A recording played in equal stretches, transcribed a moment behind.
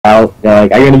out. They're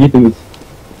like, I gotta get these.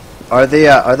 Are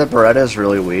the Berettas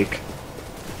really weak?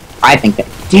 I think that.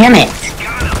 Damn it!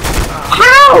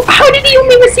 How? How did he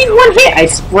only receive one hit? I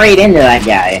sprayed into that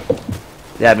guy.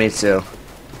 Yeah, me too.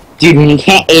 Dude, when you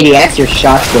can't ADS, your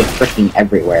shots go freaking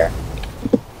everywhere.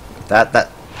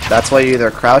 That's why you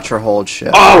either crouch or hold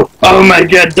shit. Oh my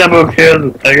god, double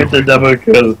kill! I got the double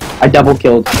kill. I double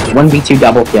killed. 1v2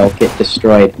 double kill. Get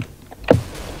destroyed.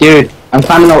 Dude, I'm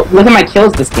climbing the. Look at my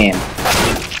kills this game.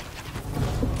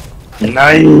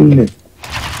 9.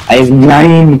 I have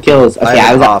 9 kills. Okay,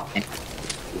 I was off.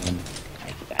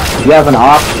 You have an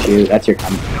offshoot. That's your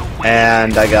combo.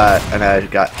 And I got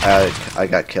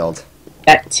killed.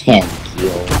 Got 10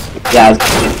 kills. Yeah, I was.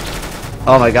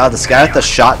 Oh my god, this guy with the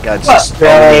shotgun just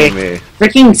Really? throwing me.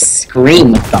 Freaking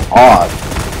scream with the AUG.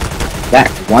 That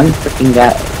one freaking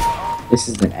guy. This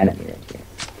is an enemy right here.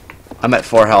 I'm at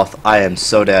 4 health. I am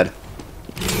so dead.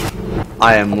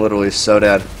 I am literally so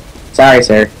dead. Sorry,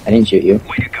 sir. I didn't shoot you.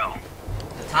 Way to go.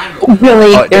 Oh,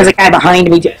 really? Oh, There's a guy behind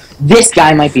me. This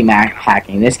guy might be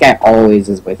hacking. This guy always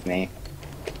is with me.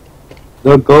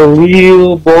 The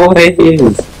Galil boys.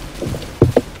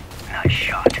 Nice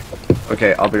shot.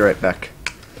 Okay, I'll be right back.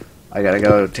 I gotta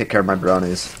go take care of my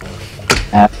brownies.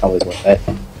 That's always worth it.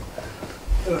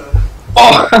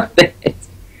 Oh,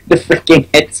 the freaking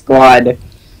hit squad.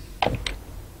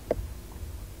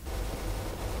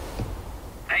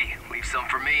 Hey, leave some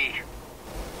for me.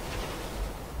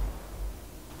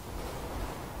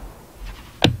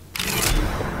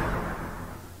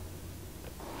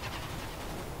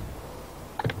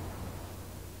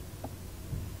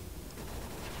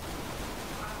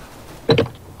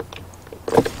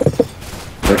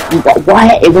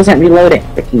 What? It wasn't reloading.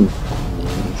 Freaking.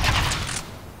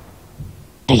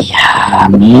 Yeah,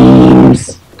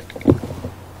 memes.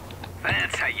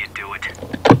 That's how you do it.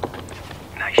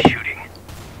 Nice shooting.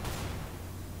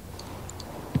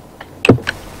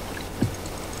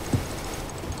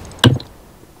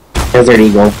 Desert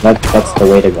Eagle. That's the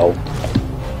way to go.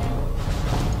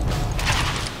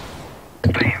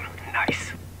 Bam.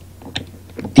 Nice.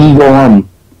 Deagle.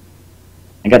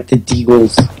 I got the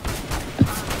Deagles.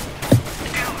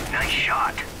 Dude, nice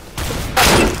shot.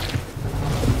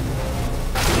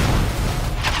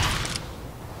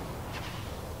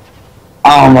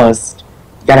 Almost.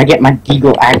 Gotta get my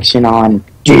Deagle action on.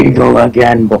 Deagle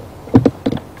again, but.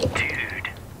 Dude.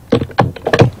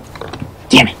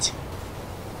 Damn it.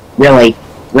 Really?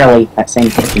 Really? That same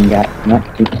freaking guy. No.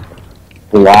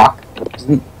 Block.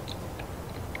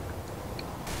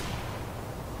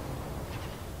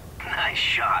 Nice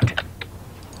shot.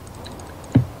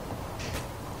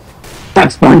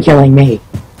 Stop spawn killing me.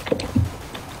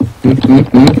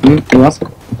 Who else?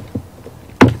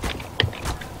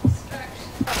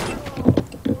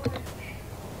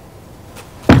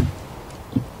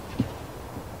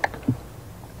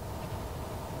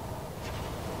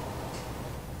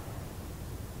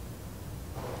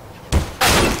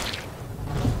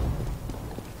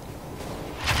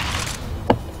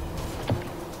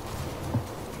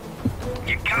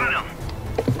 You got him.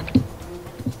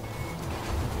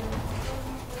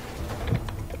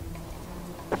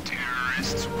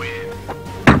 Terrorists win.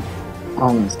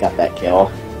 Almost got that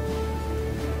kill.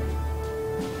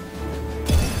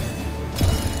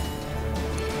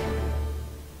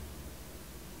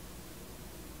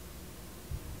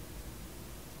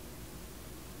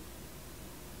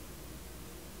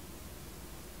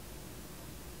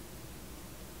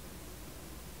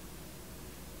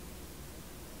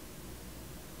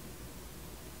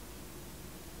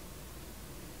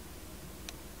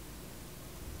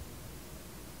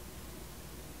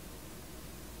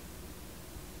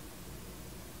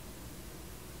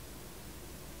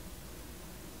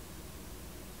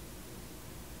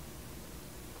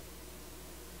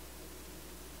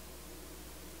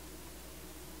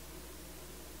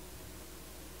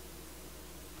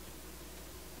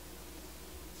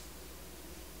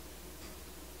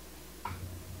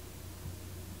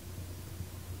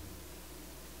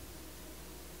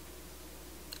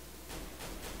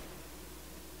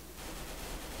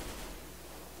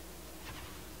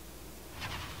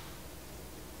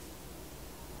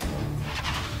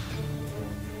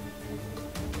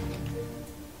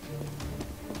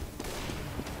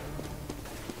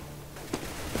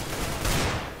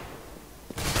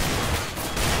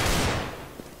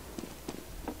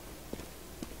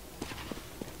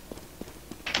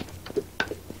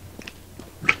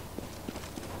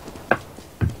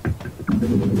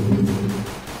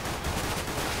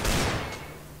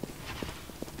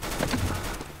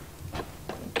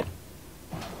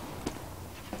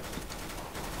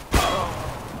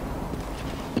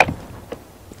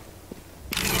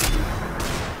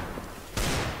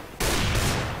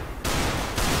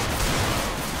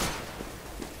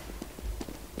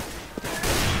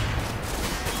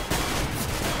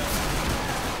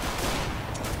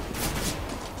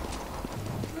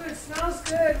 smells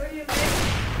good. What do you make?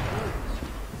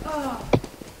 Oh,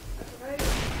 that's right.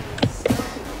 It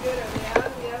smells good. Are they out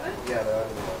of the oven? Yeah, they're out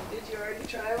of the oven. Did you already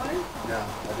try one? No,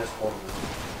 I just pulled them.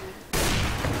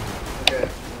 Okay, I'm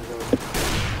gonna go.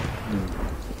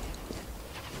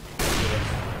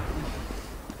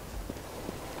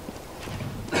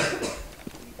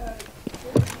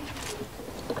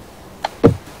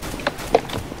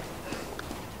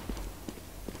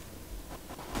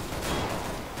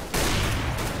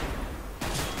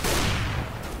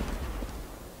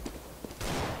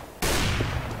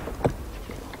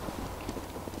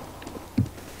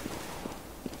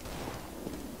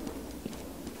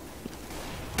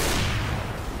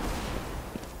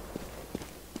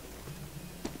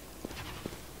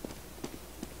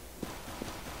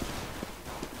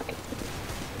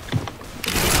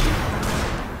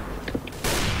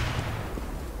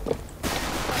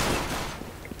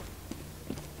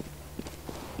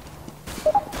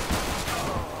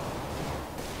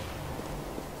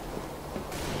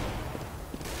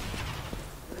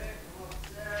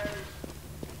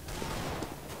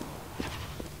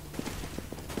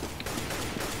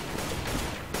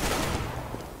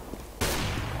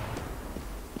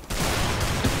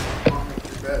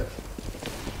 You got it.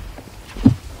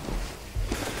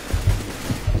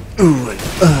 Ooh, and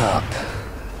up.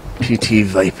 PT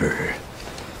Viper.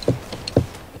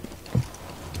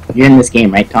 You're in this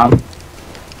game, right, Tom?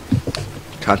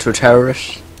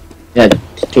 Counter-terrorist? Yeah,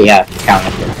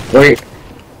 counter.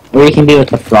 Or you can be with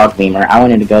the frog beamer. I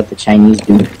wanted to go with the Chinese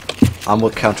dude. I'm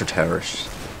with counter-terrorist.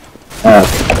 Oh,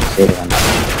 okay.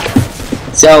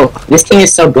 So, this team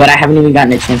is so good, I haven't even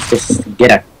gotten a chance to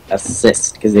get a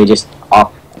assist, because they just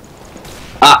off.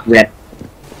 Ah, rip.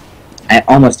 I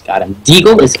almost got him.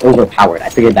 Deagle is overpowered. I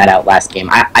figured that out last game.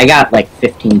 I got like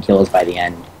 15 kills by the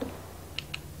end.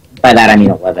 By that I mean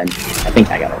 11. I think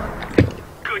I got 11.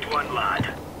 Good one,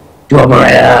 lad.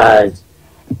 Dobertas!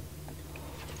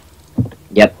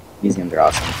 Yep, these guns are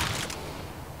awesome.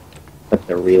 But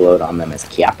the reload on them is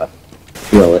Kiappa.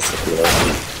 Realistic reload.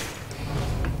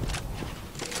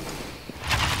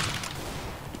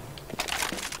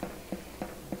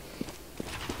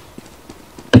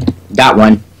 Got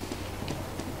one.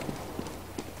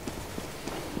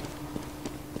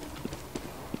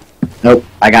 Nope,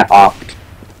 I got offed.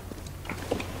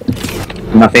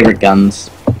 My favorite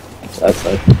guns. So that's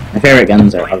like, my favorite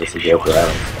guns are obviously Joker.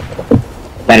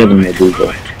 Better than the Google,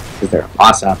 because they're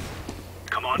awesome.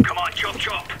 Come on, chop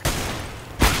chop.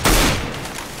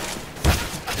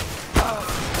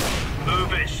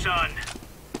 Move it, son.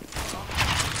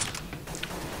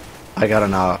 I got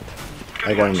an AUG.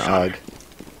 I got an AUG.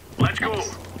 Let's go.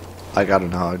 I got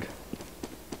an AUG.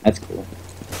 That's cool.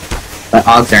 But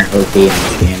AUGs aren't OP in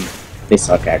this game. They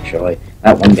suck, actually.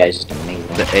 That one guy's just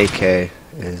amazing. The AK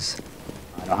is...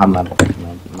 I don't have my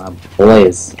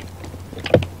boys.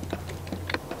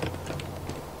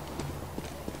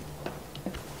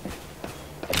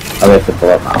 I have to pull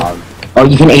up my AUG. Oh,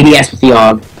 you can ADS with the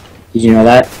AUG. Did you know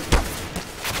that?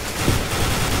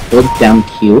 Hold down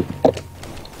Q.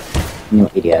 No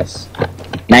ADS.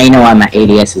 Now you know why my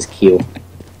ADS is Q.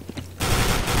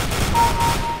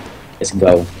 Just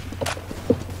go.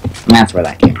 And that's where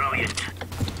that came from. Brilliant.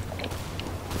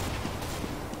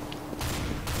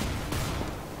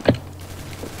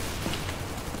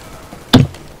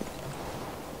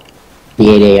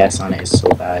 The ADS on it is so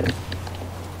bad.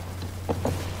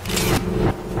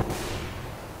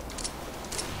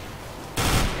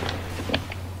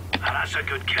 That's a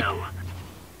good kill.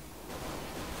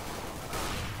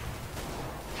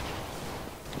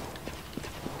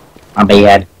 My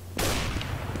bad.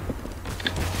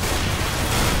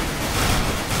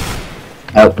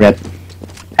 Oh, rip.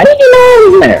 How did you know I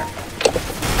was there?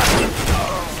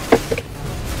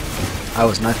 I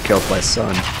was not killed by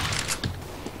Sun.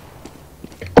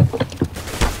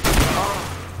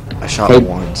 I shot Hey.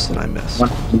 once and I missed. I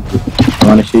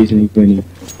want to show you something funny.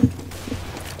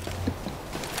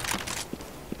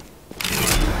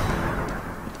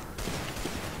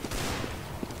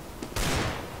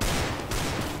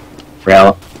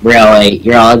 Really,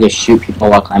 you're allowed to shoot people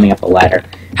while climbing up a ladder.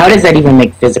 How does that even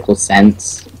make physical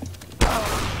sense?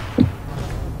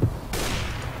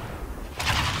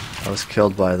 I was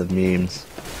killed by the memes.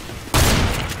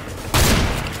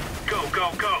 Go,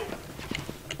 go, go.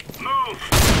 Move.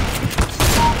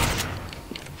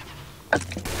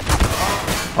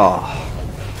 Oh.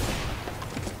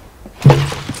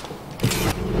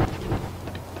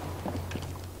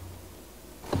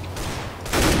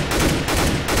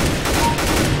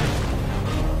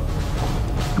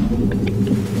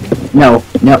 No.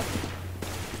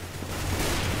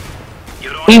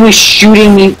 You're on. He was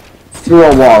shooting me through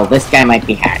a wall. This guy might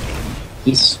be hacking.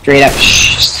 He straight up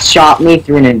shot me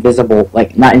through an invisible,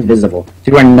 like, not invisible,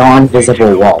 through a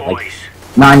non-visible wall. Like,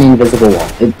 non-invisible wall.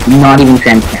 It's not even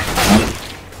transparent. You know?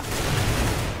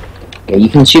 Yeah, you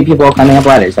can shoot people climbing up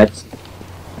ladders. That's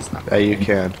not. Yeah, you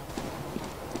can.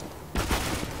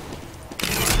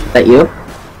 Is that you?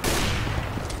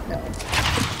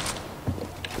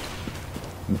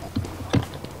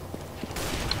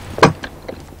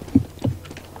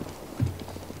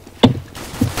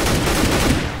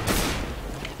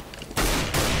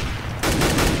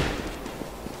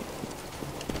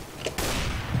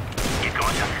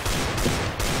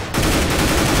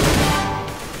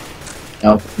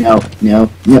 No.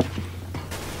 No.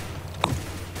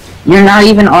 You're not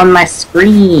even on my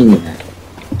screen.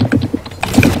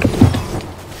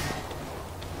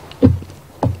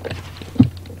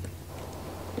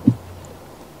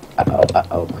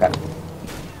 Uh-oh, crap.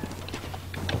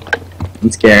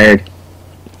 I'm scared.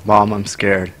 Mom, I'm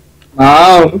scared.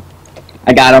 Oh!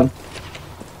 I got him.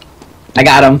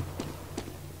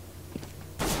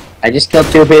 I just killed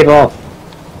 2 people.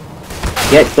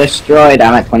 Get destroyed.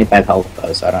 I'm at 25 health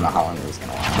though, so I don't know how long this is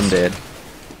gonna last. I'm dead.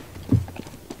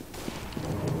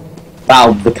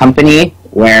 Wow, the company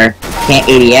where you can't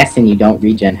ADS and you don't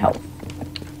regen health.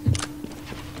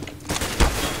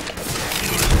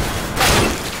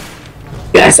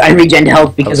 Yes, I regen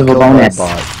health because of a bonus.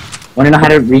 Wanna know how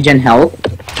to regen health?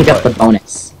 Pick up the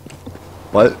bonus.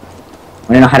 What?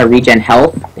 Wanna know how to regen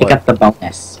health? Pick What? up the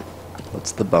bonus.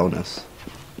 What's the bonus?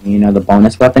 You know the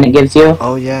bonus weapon it gives you?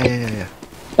 Oh, yeah.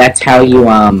 That's how you,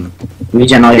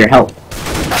 regen all your health.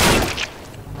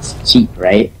 It's cheap,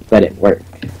 right? But it worked.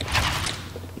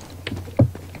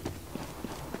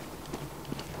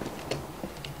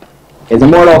 He's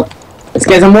immortal! This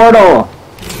guy's immortal!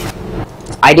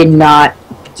 I did not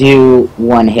do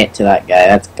 1 hit to that guy.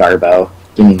 That's Garbo.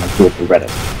 Give me my dual Reddit.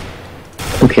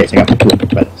 Who cares? I got my dual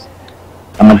Reddit.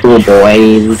 I'm a dual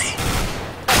boys.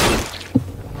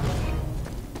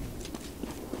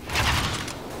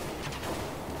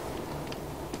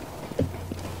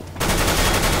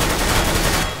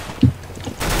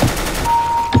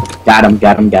 Got him.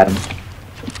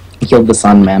 He killed the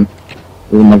sun, man.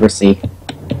 We'll never see.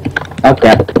 Oh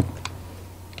crap.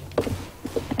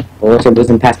 Bullets are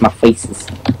whizzing past my faces.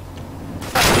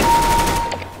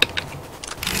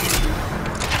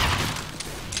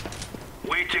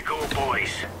 Way to go,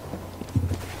 boys.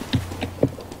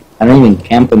 I don't even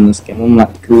camp in this game. I'm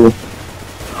not cool.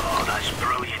 Oh, that's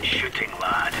brilliant shooting,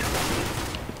 lad.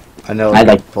 I know I a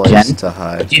like good place Jen. to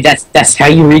hide. Dude, that's how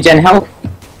you regen health?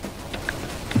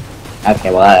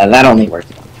 Okay, well, that only works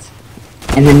once.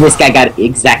 And then this guy got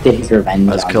exacted his revenge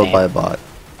I was on killed me. by a bot.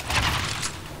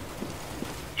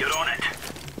 You're on it.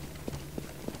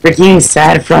 Freaking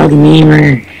sad frog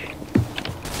memer.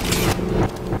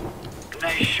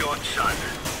 Nice shot, son.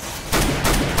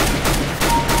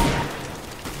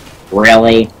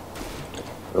 Really?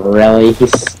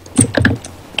 He's...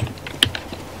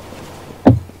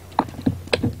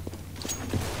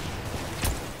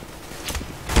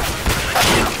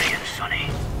 Champion, sonny.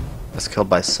 I was killed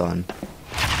by Sun.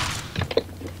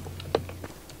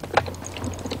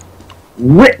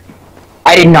 Rip!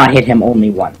 I did not hit him only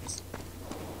once.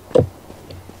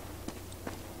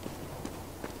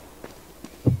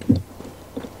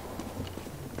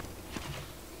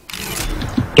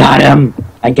 Got him!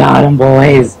 I got him,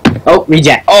 boys! Oh,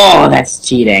 reject! Oh, that's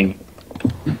cheating.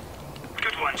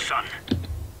 Good one, son.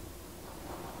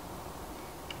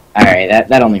 Alright,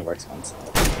 that only works once.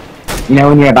 You know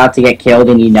when you're about to get killed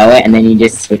and you know it, and then you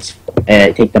just switch,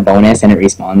 take the bonus and it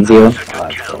respawns you? Oh,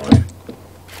 that's cool.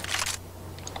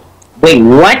 Wait,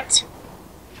 what?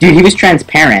 Dude, he was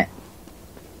transparent.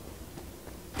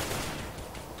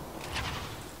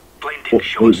 Blinding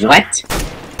shot, Wait, son. what?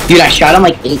 Dude, I shot him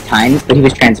like 8 times, but he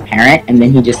was transparent, and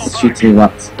then he just shoots me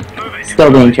once. Move it.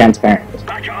 Still being transparent.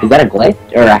 Back up. Is that a glitch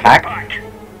or a hack? Back.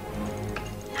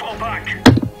 Fall back.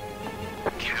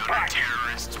 Back.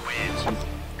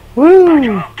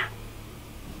 Woo! Out.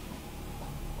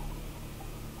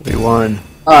 We won.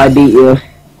 Oh, I beat you.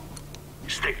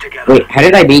 Stick together. Wait, how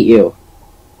did I beat you?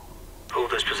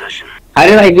 Hold this position. How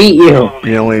did I beat you? Follow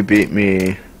me. You only beat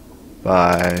me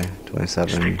by 27,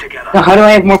 Stick together. No, how do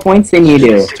I have more points than you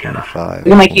do? Stick together. 25.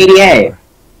 Look at my KDA.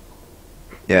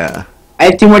 Yeah. I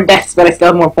have 2 more deaths, but I still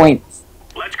have more points.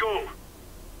 Let's go.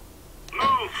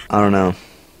 Move. I don't know.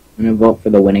 I'm gonna vote for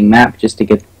the winning map just to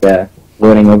get the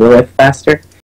voting over with faster.